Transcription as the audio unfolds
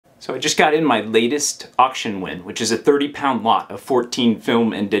So I just got in my latest auction win, which is a 30-pound lot of 14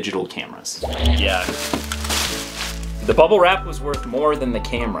 film and digital cameras. Yeah. The bubble wrap was worth more than the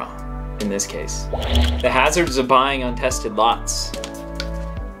camera in this case. The hazards of buying untested lots.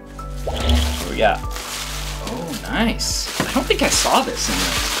 What do we got? Oh, nice. I don't think I saw this in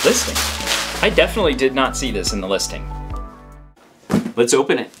the listing. I definitely did not see this in the listing. Let's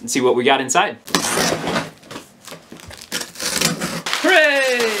open it and see what we got inside.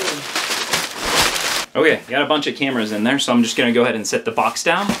 Hooray! Okay, got a bunch of cameras in there, so I'm just gonna go ahead and set the box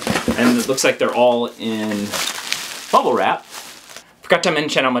down. And it looks like they're all in bubble wrap. Forgot to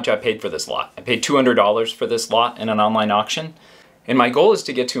mention how much I paid for this lot. I paid $200 for this lot in an online auction. And my goal is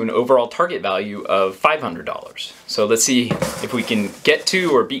to get to an overall target value of $500. So let's see if we can get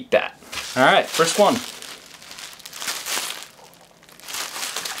to or beat that. All right, first one.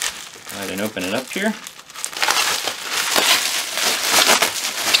 Go ahead and open it up here.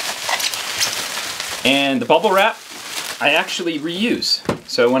 And the bubble wrap, I actually reuse.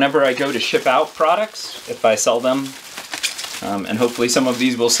 So whenever I go to ship out products, if I sell them, and hopefully some of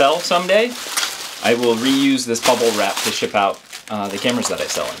these will sell someday, I will reuse this bubble wrap to ship out the cameras that I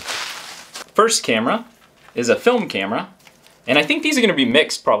sell in. First camera is a film camera, and I think these are gonna be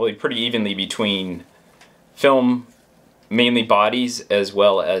mixed probably pretty evenly between film, mainly bodies, as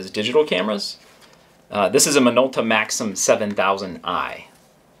well as digital cameras. This is a Minolta Maxxum 7000i.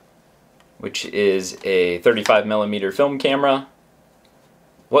 Which is a 35mm film camera.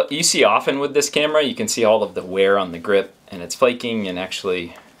 What you see often with this camera, you can see all of the wear on the grip, and it's flaking and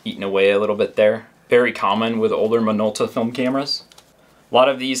actually eating away a little bit there. Very common with older Minolta film cameras. A lot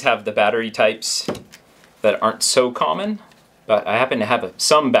of these have the battery types that aren't so common, but I happen to have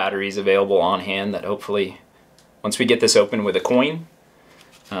some batteries available on hand that hopefully, once we get this open with a coin,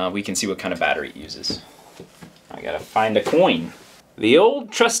 we can see what kind of battery it uses. I gotta find a coin. The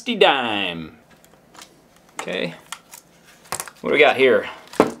old trusty dime. Okay, what do we got here?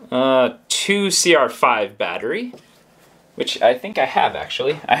 2 CR5 battery, which I think I have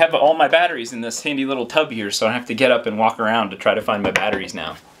actually. I have all my batteries in this handy little tub here, so I don't have to get up and walk around to try to find my batteries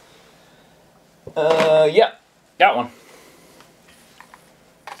now. Yeah, got one.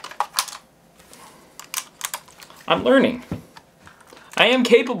 I'm learning. I am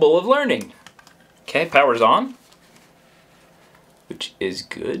capable of learning. Okay, power's on, which is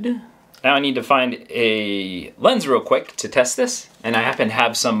good. Now I need to find a lens real quick to test this, and I happen to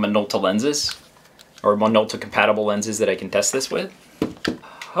have some Minolta lenses, or Minolta compatible lenses that I can test this with.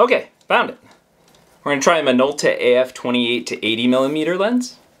 Okay, found it. We're gonna try a Minolta AF 28 to 80mm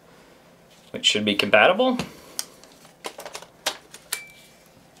lens, which should be compatible.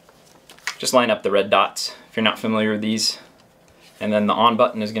 Just line up the red dots if you're not familiar with these. And then the on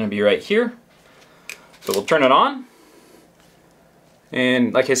button is gonna be right here. So we'll turn it on.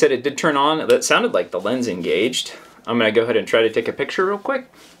 And like I said, it did turn on. That sounded like the lens engaged. I'm gonna go ahead and try to take a picture real quick.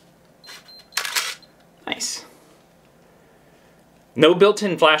 Nice. No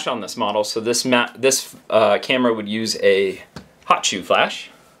built-in flash on this model, so this camera would use a hot shoe flash,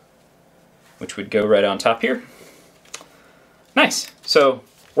 which would go right on top here. Nice. So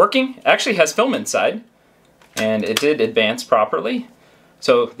working. It actually has film inside, and it did advance properly.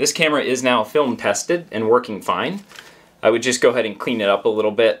 So this camera is now film tested and working fine. I would just go ahead and clean it up a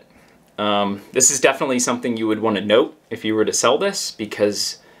little bit. This is definitely something you would want to note if you were to sell this,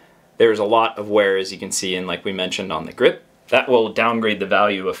 because there's a lot of wear, as you can see, and like we mentioned on the grip. That will downgrade the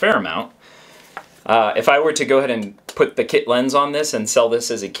value a fair amount. If I were to go ahead and put the kit lens on this and sell this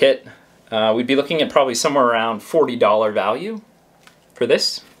as a kit, we'd be looking at probably somewhere around $40 value for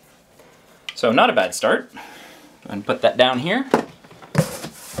this. So not a bad start. And put that down here.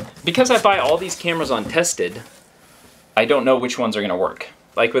 Because I buy all these cameras untested, I don't know which ones are gonna work.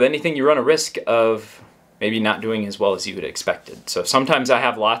 Like with anything, you run a risk of maybe not doing as well as you would expected. So sometimes I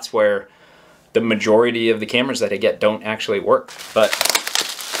have lots where the majority of the cameras that I get don't actually work. But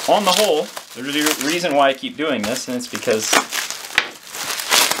on the whole, there's a reason why I keep doing this, and it's because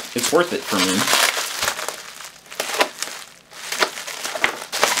it's worth it for me.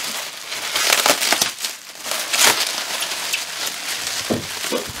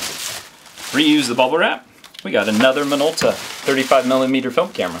 Reuse the bubble wrap. We got another Minolta 35mm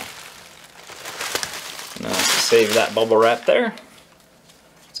film camera. Now save that bubble wrap there.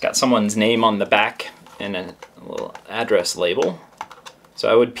 It's got someone's name on the back and a little address label. So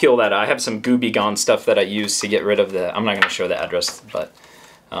I would peel that out. I have some Gooby Gone stuff that I use to get rid of the, I'm not going to show the address, but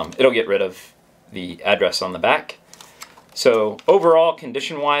it'll get rid of the address on the back. So overall,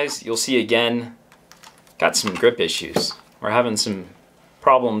 condition-wise, you'll see again, got some grip issues. We're having some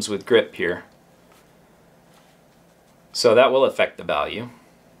problems with grip here. So that will affect the value.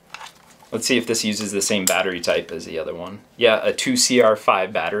 Let's see if this uses the same battery type as the other one. Yeah, a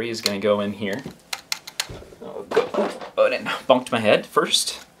 2CR5 battery is going to go in here. Oh, it bumped my head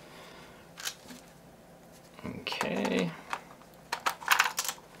first. Okay.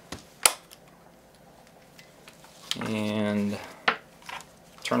 And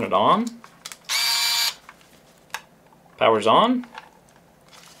turn it on. Power's on.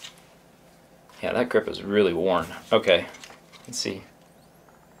 Yeah, that grip is really worn. Okay, let's see.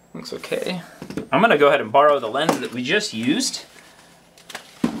 Looks okay. I'm gonna go ahead and borrow the lens that we just used.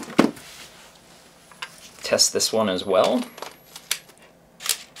 Test this one as well.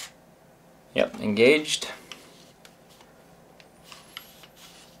 Yep, engaged.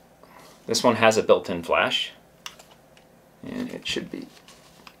 This one has a built-in flash. And it should be.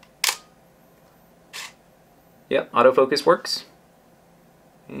 Yep, autofocus works.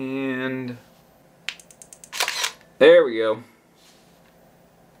 And there we go.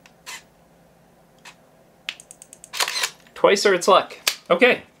 Twice or it's luck.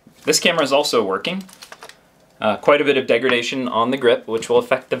 Okay, this camera is also working. Quite a bit of degradation on the grip, which will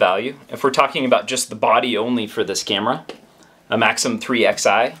affect the value. If we're talking about just the body only for this camera, a Maxxum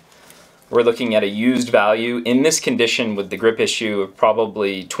 3XI, we're looking at a used value in this condition with the grip issue of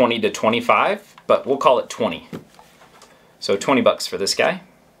probably 20 to 25, but we'll call it 20. So 20 bucks for this guy.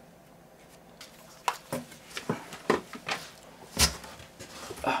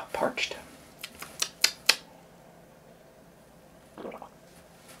 Parched.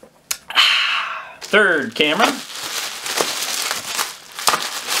 Third camera.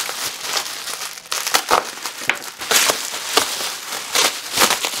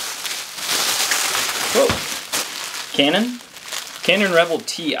 Whoa. Canon Rebel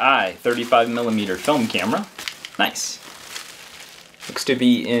TI 35mm film camera. Nice. Looks to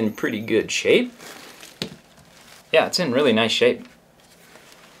be in pretty good shape. Yeah, it's in really nice shape.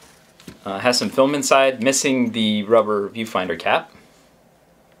 Has some film inside, missing the rubber viewfinder cap.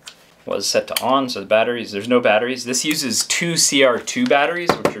 Was set to on, so the batteries, there's no batteries. This uses 2 CR2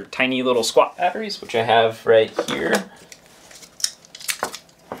 batteries, which are tiny little squat batteries, which I have right here.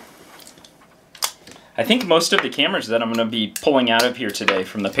 I think most of the cameras that I'm going to be pulling out of here today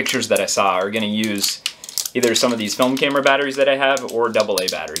from the pictures that I saw are going to use either some of these film camera batteries that I have or AA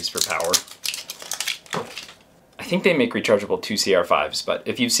batteries for power. I think they make rechargeable 2 CR5s, but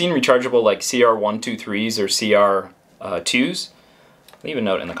if you've seen rechargeable like CR123s or CR2s, leave a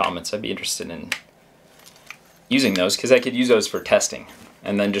note in the comments. I'd be interested in using those because I could use those for testing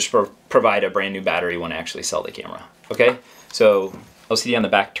and then just provide a brand new battery when I actually sell the camera. Okay, so LCD on the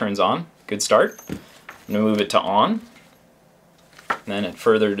back turns on. Good start. I'm going to move it to on. And then it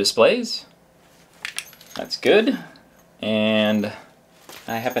further displays. That's good. And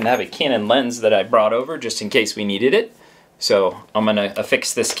I happen to have a Canon lens that I brought over just in case we needed it. So I'm going to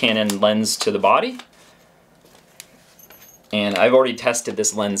affix this Canon lens to the body. And I've already tested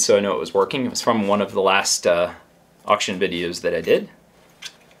this lens so I know it was working. It was from one of the last auction videos that I did.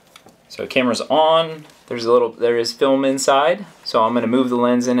 So camera's on. There is film inside. So I'm going to move the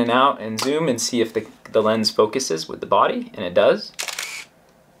lens in and out and zoom and see if the lens focuses with the body, and it does.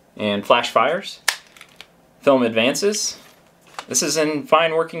 And flash fires. Film advances. This is in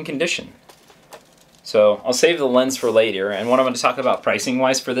fine working condition. So I'll save the lens for later, and what I'm going to talk about pricing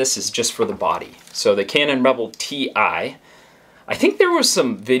wise for this is just for the body. So the Canon Rebel TI. I think there was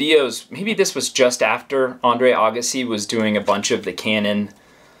some videos, maybe this was just after Andre Agassi was doing a bunch of the Canon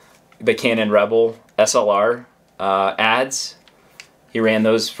Rebel SLR ads. He ran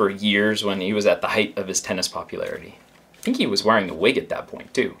those for years when he was at the height of his tennis popularity. I think he was wearing a wig at that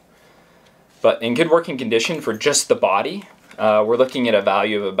point too. But in good working condition for just the body, we're looking at a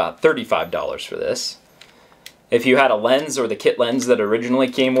value of about $35 for this. If you had a lens or the kit lens that originally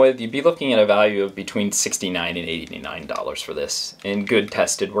came with, you'd be looking at a value of between $69 and $89 for this in good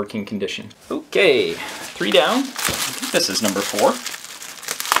tested working condition. Okay, 3 down. I think this is number 4.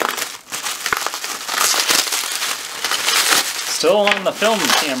 Still on the film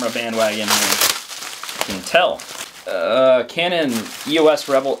camera bandwagon here, you can tell. Canon EOS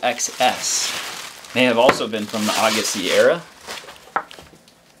Rebel XS may have also been from the Agassi era.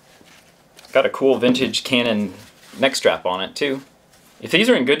 Got a cool vintage Canon neck strap on it too. If these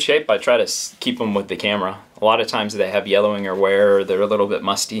are in good shape, I try to keep them with the camera. A lot of times they have yellowing or wear, or they're a little bit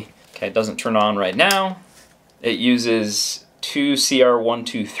musty. Okay, it doesn't turn on right now. It uses 2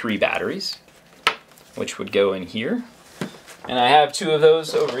 CR123 batteries, which would go in here. And I have 2 of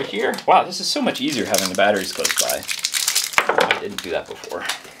those over here. Wow, this is so much easier having the batteries close by. I didn't do that before.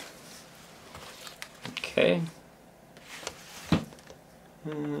 Okay.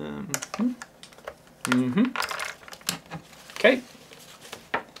 Okay.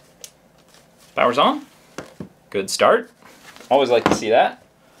 Power's on. Good start. Always like to see that.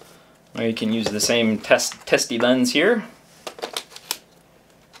 Now you can use the same testy lens here.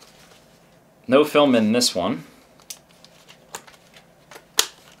 No film in this one.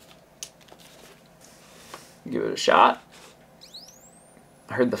 Give it a shot.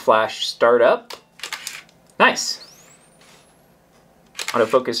 I heard the flash start up. Nice.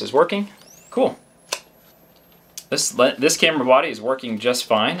 Autofocus is working. Cool. This camera body is working just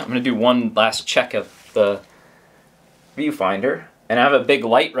fine. I'm going to do one last check of the viewfinder. And I have a big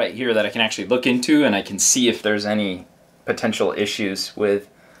light right here that I can actually look into, and I can see if there's any potential issues with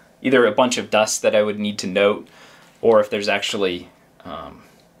either a bunch of dust that I would need to note, or if there's actually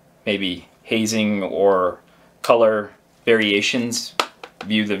maybe hazing or color variations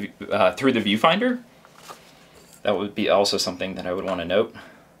through the viewfinder. That would be also something that I would want to note.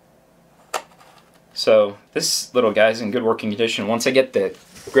 So this little guy's in good working condition. Once I get the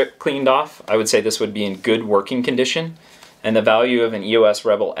grip cleaned off, I would say this would be in good working condition. And the value of an EOS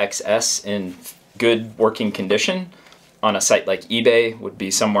Rebel XS in good working condition on a site like eBay would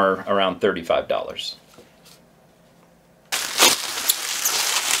be somewhere around $35.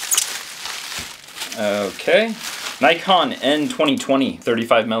 Okay, Nikon N2020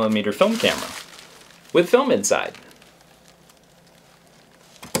 35mm film camera with film inside.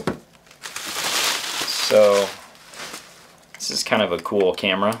 So this is kind of a cool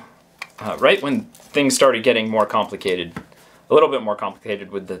camera. Right when things started getting more complicated, a little bit more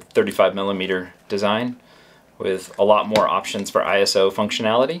complicated with the 35mm design, with a lot more options for ISO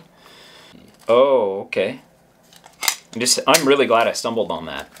functionality. Oh, okay. I'm really glad I stumbled on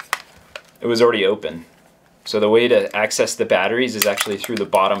that. It was already open. So the way to access the batteries is actually through the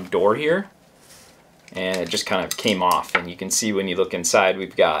bottom door here. And it just kind of came off. And you can see when you look inside,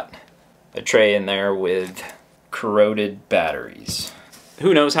 we've got a tray in there with corroded batteries.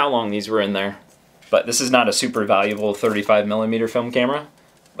 Who knows how long these were in there. But this is not a super valuable 35mm film camera.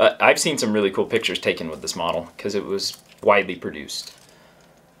 But I've seen some really cool pictures taken with this model because it was widely produced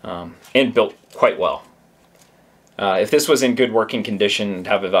and built quite well. If this was in good working condition, it'd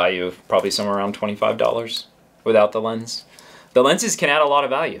have a value of probably somewhere around $25 without the lens. The lenses can add a lot of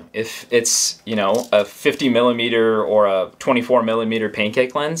value. If it's, you know, a 50mm or a 24mm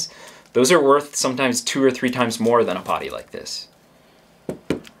pancake lens, those are worth sometimes 2 or 3 times more than a body like this.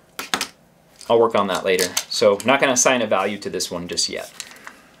 I'll work on that later. So I'm not going to assign a value to this one just yet.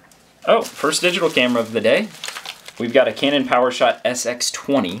 Oh, first digital camera of the day. We've got a Canon Powershot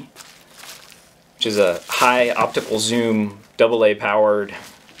SX20, which is a high optical zoom, AA powered,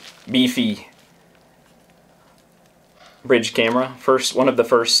 beefy bridge camera. One of the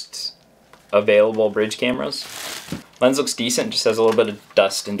first available bridge cameras. Lens looks decent, just has a little bit of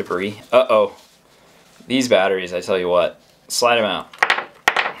dust and debris. Uh-oh. These batteries, I tell you what, slide them out.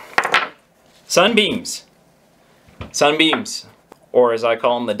 Sunbeams. Sunbeams. Or as I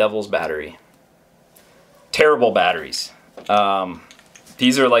call them, the devil's battery. Terrible batteries.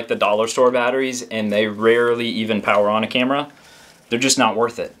 These are like the dollar store batteries, and they rarely even power on a camera. They're just not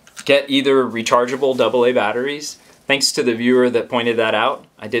worth it. Get either rechargeable AA batteries. Thanks to the viewer that pointed that out.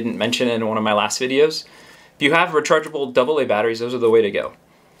 I didn't mention it in one of my last videos. If you have rechargeable AA batteries, those are the way to go.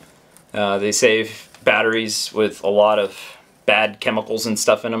 They save batteries with a lot of bad chemicals and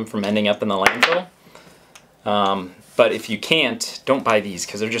stuff in them from ending up in the landfill. But if you can't, don't buy these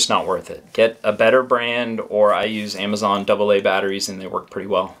because they're just not worth it. Get a better brand, or I use Amazon AA batteries and they work pretty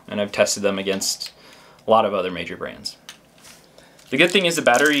well. And I've tested them against a lot of other major brands. The good thing is the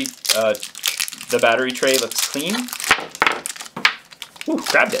battery tray looks clean. Ooh,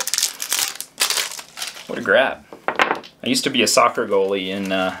 grabbed it. What a grab. I used to be a soccer goalie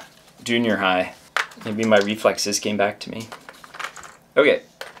in junior high. Maybe my reflexes came back to me. Okay,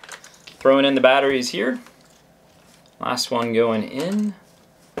 throwing in the batteries here. Last one going in.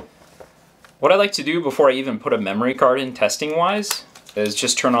 What I like to do before I even put a memory card in testing wise is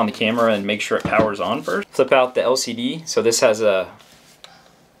just turn on the camera and make sure it powers on first. Flip out the LCD. So this has a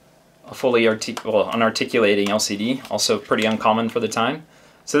fully unarticulating LCD, also pretty uncommon for the time.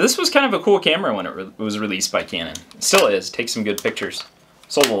 So this was kind of a cool camera when it was released by Canon. It still is, takes some good pictures.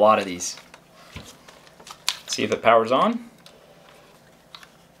 Sold a lot of these. See if it powers on.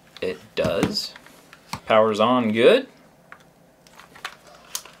 It does. Powers on good.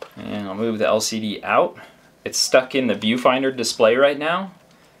 And I'll move the LCD out. It's stuck in the viewfinder display right now.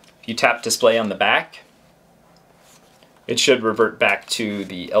 If you tap display on the back, it should revert back to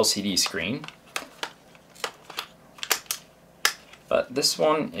the LCD screen. But this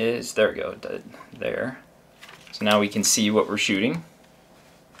one is, there we go, there. So now we can see what we're shooting.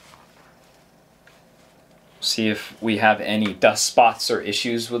 See if we have any dust spots or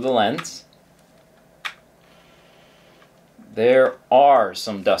issues with the lens. there are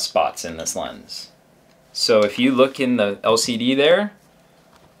some dust spots in this lens. So if you look in the LCD there,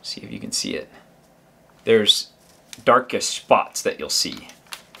 see if you can see it, there's darkish spots that you'll see.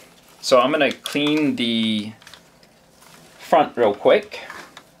 So I'm gonna clean the front real quick.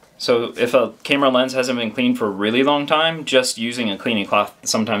 So if a camera lens hasn't been cleaned for a really long time, just using a cleaning cloth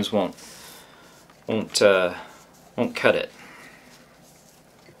sometimes won't cut it.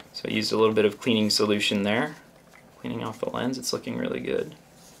 So I used a little bit of cleaning solution there, cleaning off the lens. It's looking really good.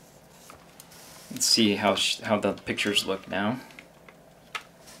 Let's see how the pictures look now.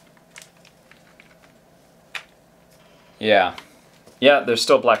 Yeah, there's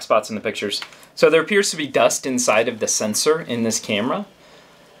still black spots in the pictures. So there appears to be dust inside of the sensor in this camera.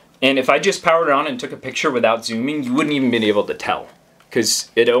 And if I just powered it on and took a picture without zooming, you wouldn't even be able to tell, because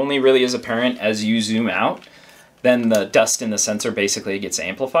it only really is apparent as you zoom out. Then the dust in the sensor basically gets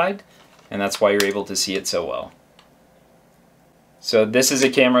amplified, and that's why you're able to see it so well. So this is a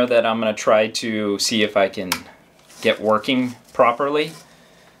camera that I'm going to try to see if I can get working properly.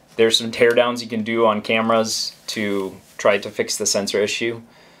 There's some teardowns you can do on cameras to try to fix the sensor issue.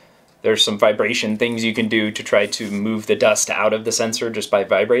 There's some vibration things you can do to try to move the dust out of the sensor just by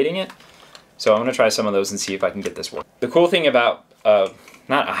vibrating it. So I'm going to try some of those and see if I can get this working. The cool thing about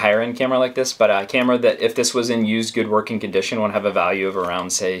not a higher end camera like this, but a camera that if this was in used good working condition would have a value of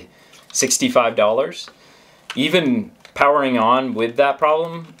around, say, $65. Even powering on with that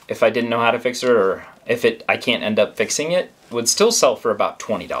problem, if I didn't know how to fix it, or if I can't end up fixing it, would still sell for about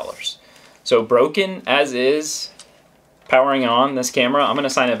 $20. So broken as is, powering on this camera, I'm going to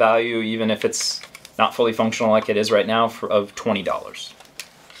assign a value, even if it's not fully functional like it is right now, of $20.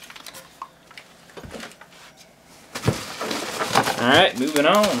 Alright, moving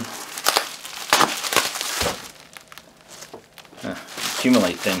on.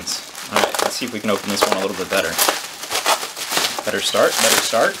 Accumulate things. Alright, let's see if we can open this one a little bit better. Better start.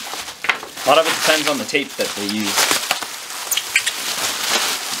 A lot of it depends on the tape that they use.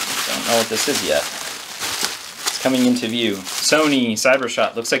 Don't know what this is yet. It's coming into view. Sony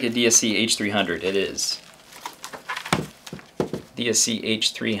Cybershot. Looks like a DSC H300. It is. DSC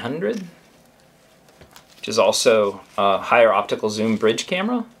H300. Which is also a higher optical zoom bridge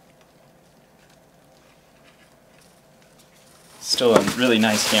camera. Still a really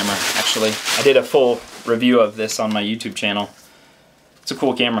nice camera, actually. I did a full review of this on my YouTube channel. It's a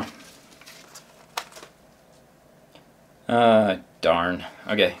cool camera. Darn.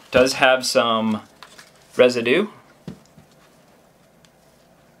 Okay, does have some residue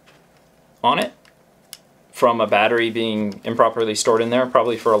on it from a battery being improperly stored in there,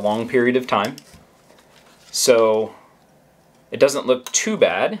 probably for a long period of time. So it doesn't look too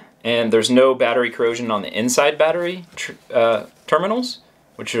bad, and there's no battery corrosion on the inside battery terminals,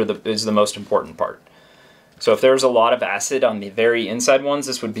 which is the most important part. So if there's a lot of acid on the very inside ones,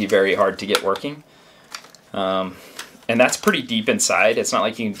 this would be very hard to get working. And that's pretty deep inside. It's not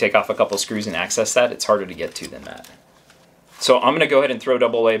like you can take off a couple screws and access that. It's harder to get to than that. So I'm going to go ahead and throw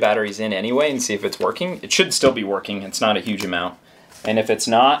AA batteries in anyway and see if it's working. It should still be working. It's not a huge amount. And if it's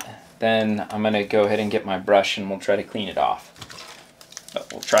not, then I'm going to go ahead and get my brush and we'll try to clean it off.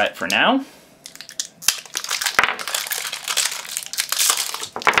 But we'll try it for now.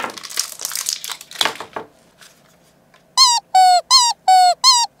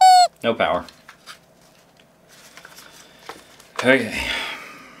 No power. Okay.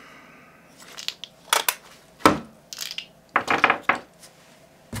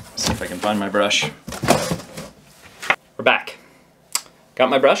 See if I can find my brush. We're back. Got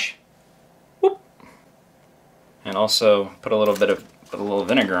my brush. Whoop. And also put a little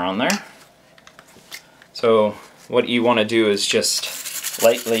vinegar on there. So what you want to do is just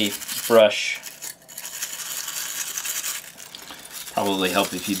lightly brush. Probably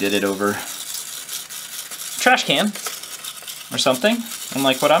help if you did it over a trash can or something,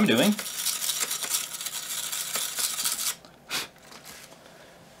 unlike what I'm doing.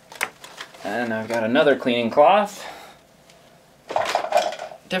 And I've got another cleaning cloth.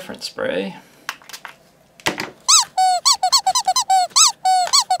 Different spray.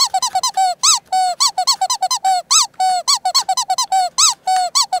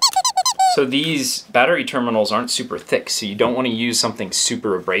 So these battery terminals aren't super thick, so you don't want to use something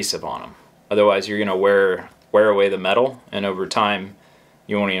super abrasive on them. Otherwise you're going to wear away the metal, and over time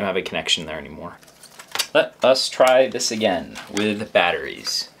you won't even have a connection there anymore. Let us try this again with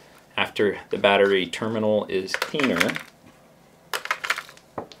batteries. After the battery terminal is cleaner,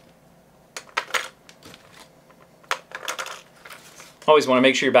 always want to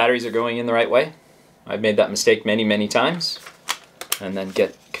make sure your batteries are going in the right way. I've made that mistake many, many times and then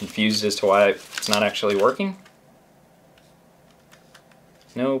get confused as to why it's not actually working.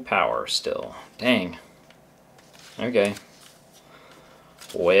 No power still. Dang. Okay.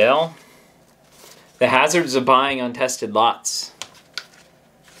 Well, the hazards of buying untested lots.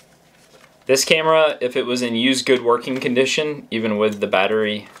 This camera, if it was in used good working condition, even with the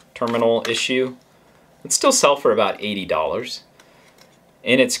battery terminal issue, it'd still sell for about $80.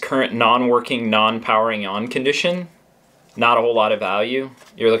 In its current non-working, non-powering on condition, not a whole lot of value.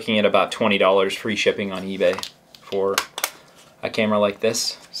 You're looking at about $20 free shipping on eBay for a camera like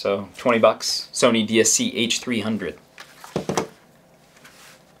this. So 20 bucks, Sony DSC H300.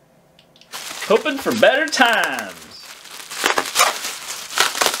 Hoping for better times.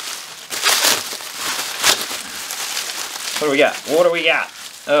 What do we got? What do we got?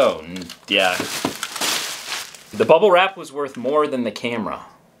 Oh, yeah. The bubble wrap was worth more than the camera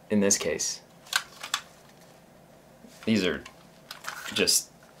in this case. These are just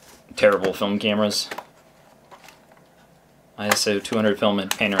terrible film cameras. ISO 200 film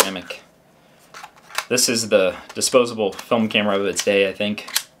and panoramic. This is the disposable film camera of its day, I think.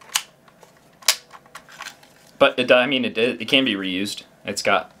 But it can be reused. It's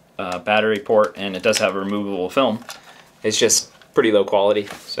got a battery port and it does have a removable film. It's just pretty low quality,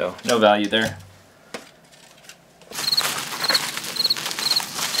 so no value there.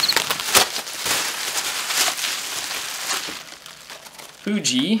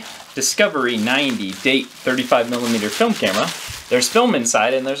 Fuji Discovery 90 date 35mm film camera. There's film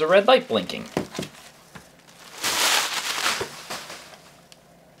inside and there's a red light blinking.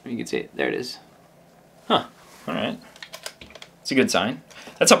 You can see it. There it is. Huh. Alright. It's a good sign.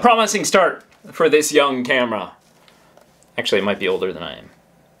 That's a promising start for this young camera. Actually, it might be older than I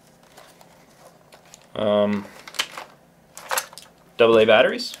am. AA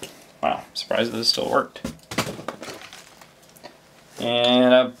batteries. Wow, surprised this still worked.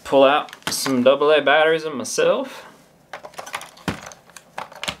 And I pull out some AA batteries of myself.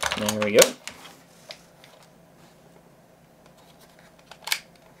 There we go.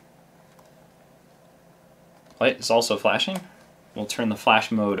 Light is also flashing. We'll turn the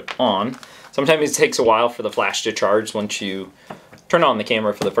flash mode on. Sometimes it takes a while for the flash to charge once you turn on the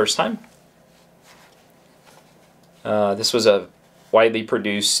camera for the first time. This was a widely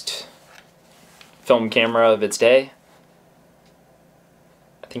produced film camera of its day.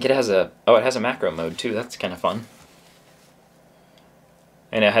 I think it has it has a macro mode too. That's kind of fun.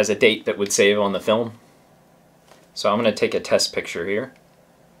 And it has a date that would save on the film. So I'm going to take a test picture here.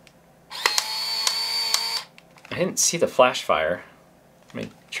 I didn't see the flash fire. Let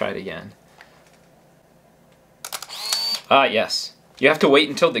me try it again. Ah, yes. You have to wait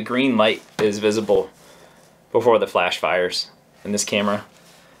until the green light is visible before the flash fires in this camera.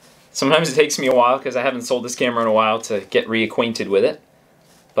 Sometimes it takes me a while because I haven't sold this camera in a while to get reacquainted with it.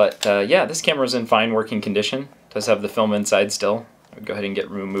 But yeah, this camera is in fine working condition. It does have the film inside still. I'll go ahead and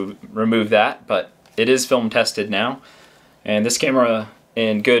remove that, but it is film tested now. And this camera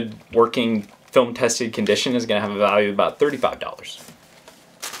in good working film tested condition is going to have a value of about $35.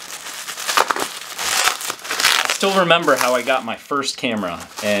 Still remember how I got my first camera,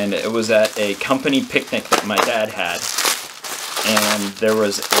 and it was at a company picnic that my dad had, and there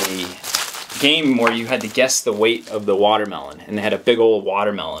was a game where you had to guess the weight of the watermelon, and they had a big old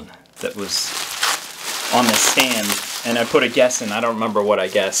watermelon that was on the stand, and I put a guess in. I don't remember what I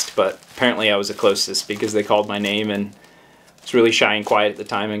guessed, but apparently I was the closest because they called my name, and I was really shy and quiet at the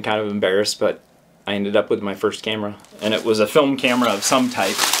time and kind of embarrassed, but I ended up with my first camera, and it was a film camera of some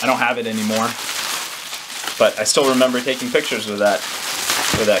type. I don't have it anymore. But I still remember taking pictures with that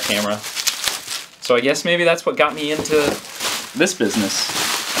camera. So I guess maybe that's what got me into this business.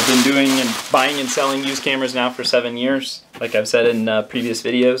 I've been doing and buying and selling used cameras now for 7 years, like I've said in previous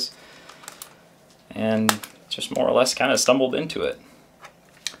videos. And just more or less kind of stumbled into it.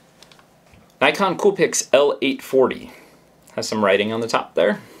 Nikon Coolpix L840. Has some writing on the top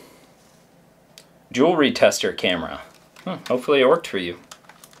there. Jewelry tester camera. Hopefully it worked for you.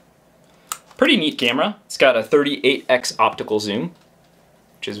 Pretty neat camera. It's got a 38x optical zoom,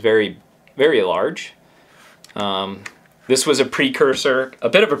 which is very, very large. This was a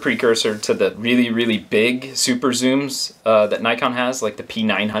bit of a precursor to the really, really big super zooms that Nikon has, like the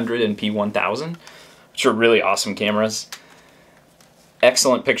P900 and P1000, which are really awesome cameras.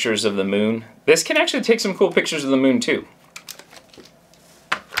 Excellent pictures of the moon. This can actually take some cool pictures of the moon too.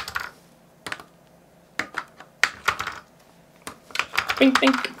 Bink,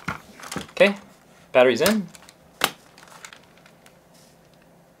 bink. Okay, battery's in.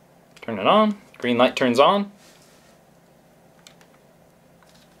 Turn it on. Green light turns on.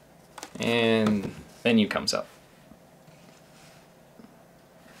 And menu comes up.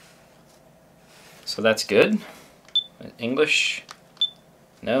 So that's good. English.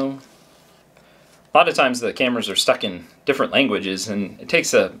 No. A lot of times the cameras are stuck in different languages, and it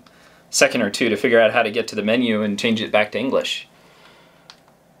takes a second or two to figure out how to get to the menu and change it back to English.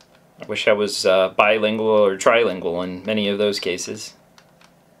 I wish I was bilingual or trilingual in many of those cases.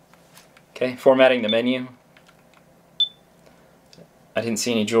 Okay, formatting the menu. I didn't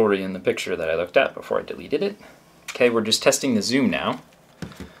see any jewelry in the picture that I looked at before I deleted it. Okay, we're just testing the zoom now.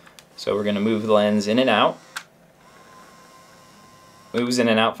 So we're going to move the lens in and out. Moves in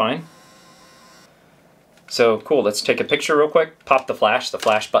and out fine. So cool, let's take a picture real quick. Pop the flash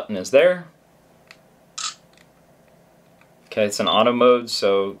button is there. Okay, it's in auto mode,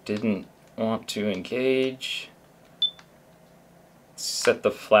 so didn't want to engage. Set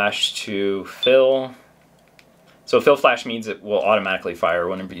the flash to fill. So fill flash means it will automatically fire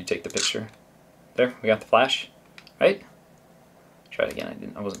whenever you take the picture. There, we got the flash, right? Try it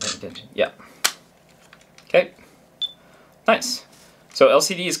again, I wasn't paying attention. Yeah. Okay, nice. So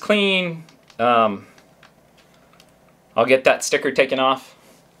LCD is clean. I'll get that sticker taken off,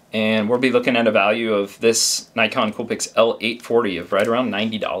 and we'll be looking at a value of this Nikon Coolpix L840 of right around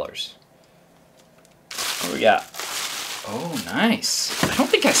 $90. What do we got? Oh, nice. I don't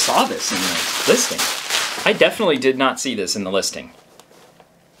think I saw this in the listing. I definitely did not see this in the listing.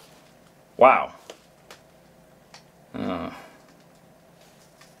 Wow. I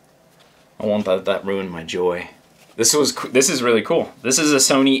won't let that ruin my joy. This is really cool. This is a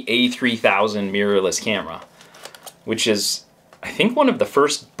Sony A3000 mirrorless camera, which is, I think, one of the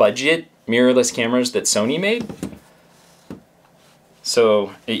first budget mirrorless cameras that Sony made.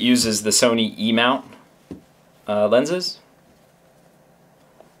 So it uses the Sony E-mount lenses.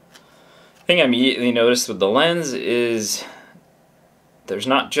 The thing I immediately noticed with the lens is there's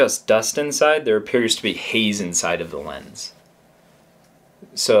not just dust inside, there appears to be haze inside of the lens.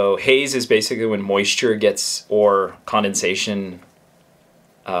 So haze is basically when moisture gets, or condensation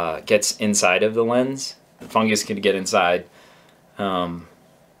gets inside of the lens. Fungus can get inside.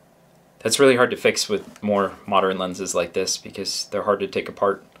 That's really hard to fix with more modern lenses like this because they're hard to take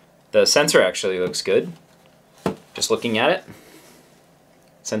apart. The sensor actually looks good. Just looking at it,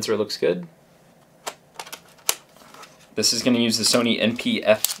 sensor looks good. This is going to use the Sony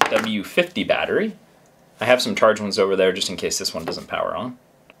NP-FW50 battery. I have some charged ones over there just in case this one doesn't power on.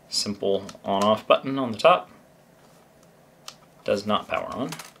 Simple on-off button on the top. Does not power on.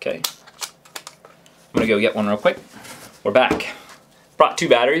 Okay. I'm going to go get one real quick. We're back. Brought two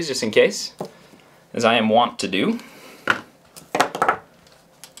batteries just in case, as I am wont to do.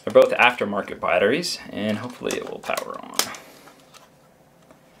 They're both aftermarket batteries, and hopefully it will power on.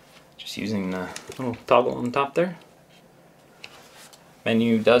 Just using the little toggle on the top there.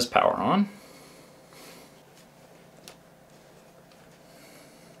 Menu does power on.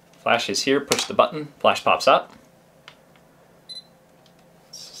 Flash is here, push the button, flash pops up.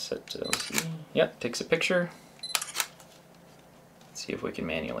 Set to LCD. Yep, takes a picture. Let's see if we can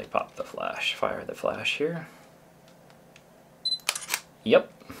manually pop the flash, fire the flash here.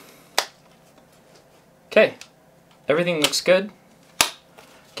 Yep. Okay, everything looks good.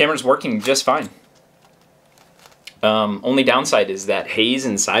 Camera's working just fine. Only downside is that haze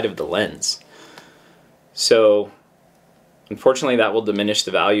inside of the lens. So unfortunately that will diminish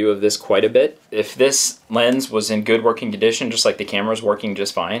the value of this quite a bit. If this lens was in good working condition, just like the camera's working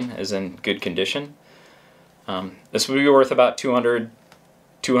just fine, is in good condition, this would be worth about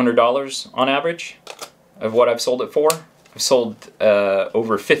 $200 on average of what I've sold it for. I've sold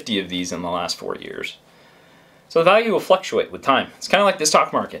over 50 of these in the last 4 years. So the value will fluctuate with time. It's kind of like the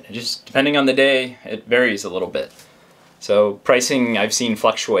stock market. It just, depending on the day, it varies a little bit. So pricing I've seen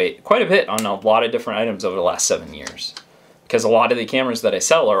fluctuate quite a bit on a lot of different items over the last 7 years. Because a lot of the cameras that I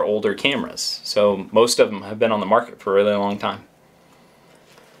sell are older cameras. So most of them have been on the market for a really long time.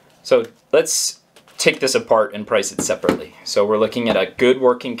 So let's take this apart and price it separately. So we're looking at a good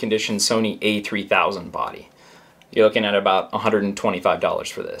working condition Sony A3000 body. You're looking at about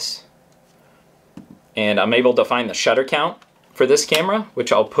 $125 for this. And I'm able to find the shutter count for this camera,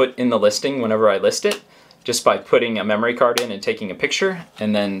 which I'll put in the listing whenever I list it, just by putting a memory card in and taking a picture.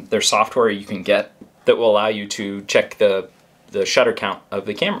 And then there's software you can get that will allow you to check the shutter count of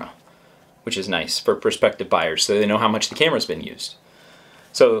the camera, which is nice for prospective buyers so they know how much the camera's been used.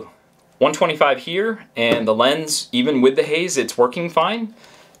 So 125 here, and the lens, even with the haze, it's working fine.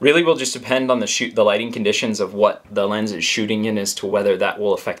 Really will just depend on the lighting conditions of what the lens is shooting in as to whether that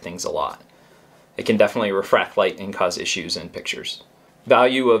will affect things a lot. It can definitely refract light and cause issues in pictures.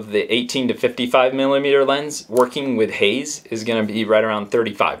 Value of the 18 to 55 millimeter lens working with haze is going to be right around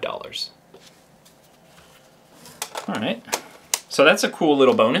 $35. Alright, so that's a cool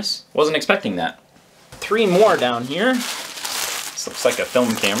little bonus. Wasn't expecting that. 3 more down here. This looks like a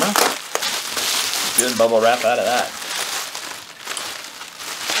film camera. Good bubble wrap out of that.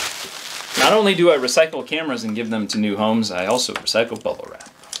 Not only do I recycle cameras and give them to new homes, I also recycle bubble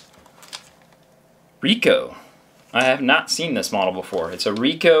wrap. Ricoh. I have not seen this model before. It's a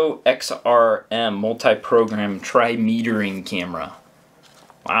Ricoh XRM multi-program tri-metering camera.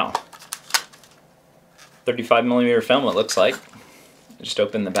 Wow. 35mm film it looks like. Just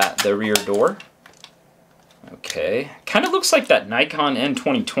open the rear door. Okay. Kind of looks like that Nikon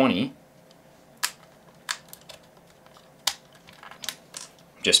N2020.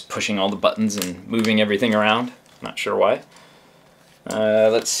 Just pushing all the buttons and moving everything around. Not sure why.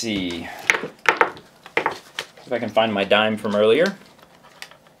 Let's see. If I can find my dime from earlier.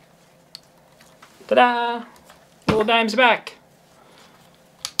 Ta-da! Little dime's back.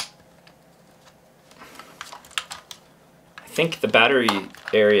 I think the battery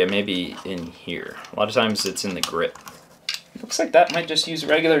area may be in here. A lot of times it's in the grip. Looks like that might just use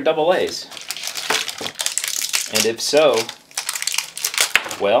regular AA's. And if so,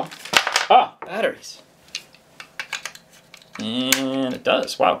 well, batteries. And it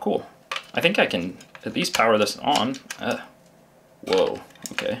does. Wow, cool. I think I can at least power this on. Whoa,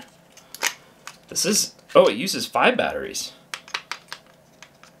 okay. This is, it uses 5 batteries.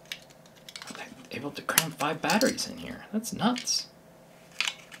 I'm able to cram 5 batteries in here. That's nuts.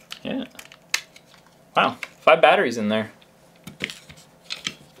 Yeah. Wow, 5 batteries in there.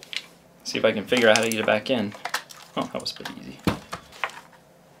 See if I can figure out how to get it back in. Oh, that was pretty easy.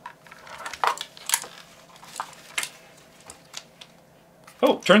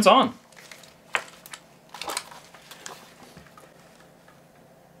 Oh, turns on.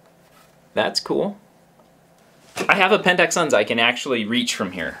 That's cool. I have a Pentax lens I can actually reach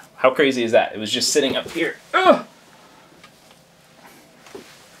from here. How crazy is that? It was just sitting up here. Ugh!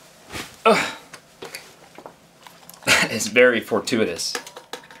 Ugh! That is very fortuitous.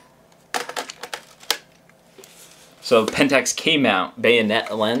 So Pentax K-mount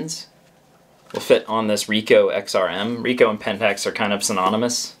bayonet lens will fit on this Ricoh XRM. Ricoh and Pentax are kind of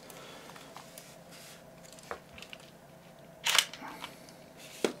synonymous.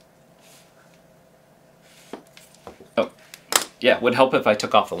 Oh, yeah, would help if I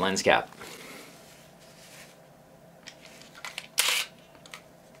took off the lens cap.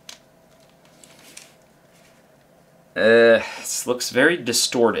 This looks very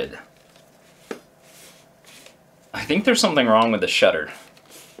distorted. I think there's something wrong with the shutter.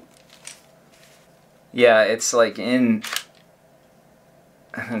 Yeah, it's like it's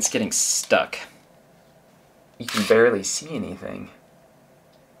getting stuck. You can barely see anything.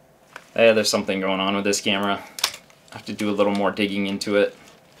 Yeah, there's something going on with this camera. I have to do a little more digging into it.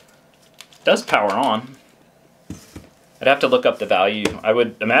 It does power on. I'd have to look up the value. I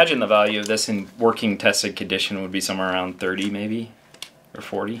would imagine the value of this in working tested condition would be somewhere around 30 maybe, or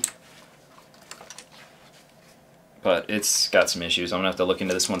 40. But it's got some issues. I'm gonna have to look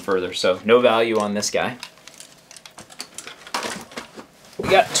into this one further. So no value on this guy. We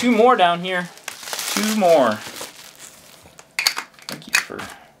got 2 more down here. 2 more. Thank you for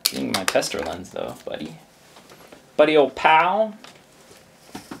being my tester lens though, buddy. Buddy old pal.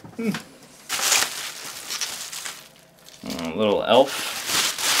 A little elf.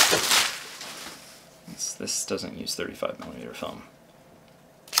 This doesn't use 35mm film.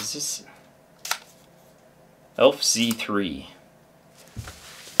 Is this Elf Z3?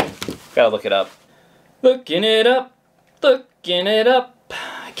 Gotta look it up. Looking it up, looking it up.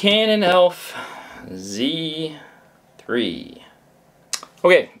 Canon Elf Z3.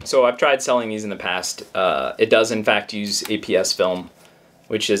 Okay, so I've tried selling these in the past. It does in fact use APS film,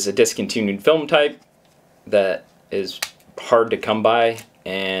 which is a discontinued film type that is hard to come by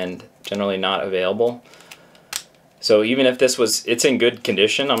and generally not available. So even if this was, it's in good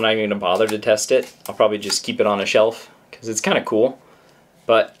condition, I'm not even going to bother to test it. I'll probably just keep it on a shelf because it's kind of cool,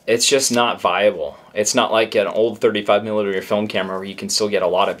 but it's just not viable. It's not like an old 35mm film camera where you can still get a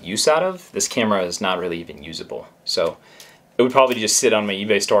lot of use out of. This camera is not really even usable. So it would probably just sit on my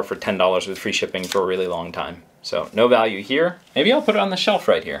eBay store for $10 with free shipping for a really long time. So no value here. Maybe I'll put it on the shelf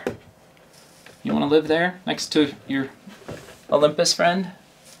right here. You want to live there next to your Olympus friend?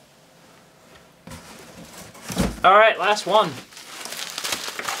 All right, last one.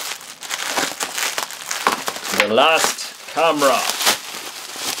 The last camera.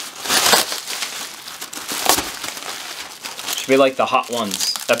 Should be like the Hot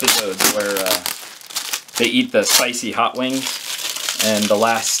Ones episodes where they eat the spicy hot wings, and the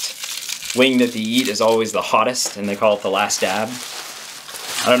last wing that they eat is always the hottest, and they call it the last dab.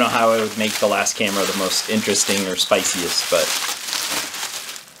 I don't know how I would make the last camera the most interesting or spiciest, but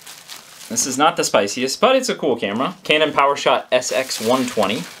This is not the spiciest, but it's a cool camera. Canon Powershot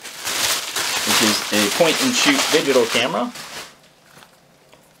SX120, which is a point-and-shoot digital camera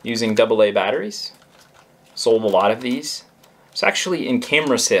using AA batteries. Sold a lot of these. It's actually in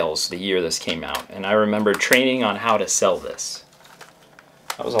camera sales the year this came out, and I remember training on how to sell this.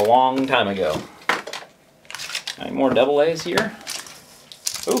 That was a long time ago. Any more AA's here?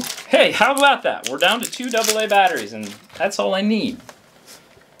 Oh, hey, how about that? We're down to 2 AA batteries, and that's all I need.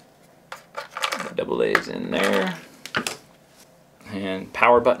 The AA's in there. And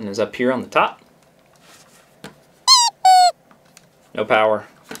power button is up here on the top. No power.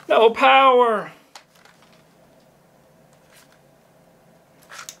 No power!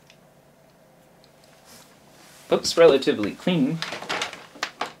 Looks relatively clean.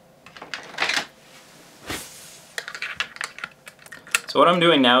 So what I'm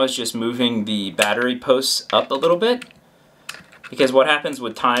doing now is just moving the battery posts up a little bit, because what happens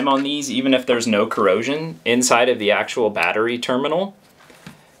with time on these, even if there's no corrosion inside of the actual battery terminal,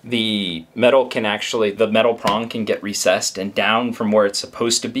 the metal prong can get recessed and down from where it's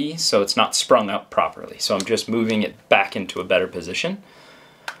supposed to be, so it's not sprung up properly. So I'm just moving it back into a better position.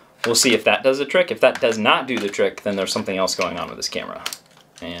 We'll see if that does the trick. If that does not do the trick, then there's something else going on with this camera,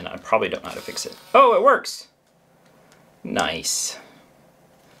 and I probably don't know how to fix it. Oh, it works! Nice.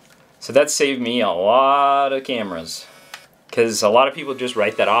 So that saved me a lot of cameras, because a lot of people just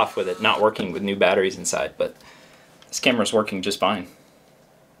write that off with it not working with new batteries inside, but this camera's working just fine.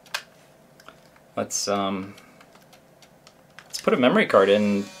 Let's put a memory card in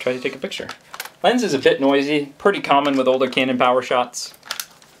and try to take a picture. Lens is a bit noisy, pretty common with older Canon Powershots.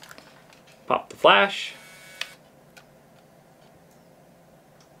 Pop the flash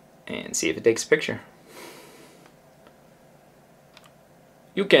and see if it takes a picture.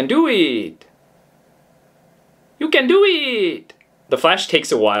 You can do it! You can do it! The flash takes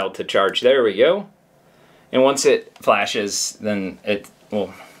a while to charge. There we go. And once it flashes, then it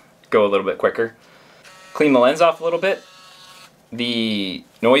will go a little bit quicker. Clean the lens off a little bit. The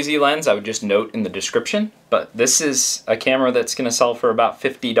noisy lens I would just note in the description, but this is a camera that's going to sell for about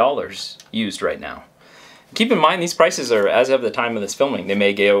 $50 used right now. Keep in mind these prices are as of the time of this filming. They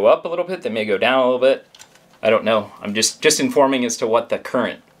may go up a little bit, they may go down a little bit. I don't know. I'm just informing as to what the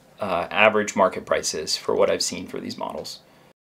current average market price is for what I've seen for these models.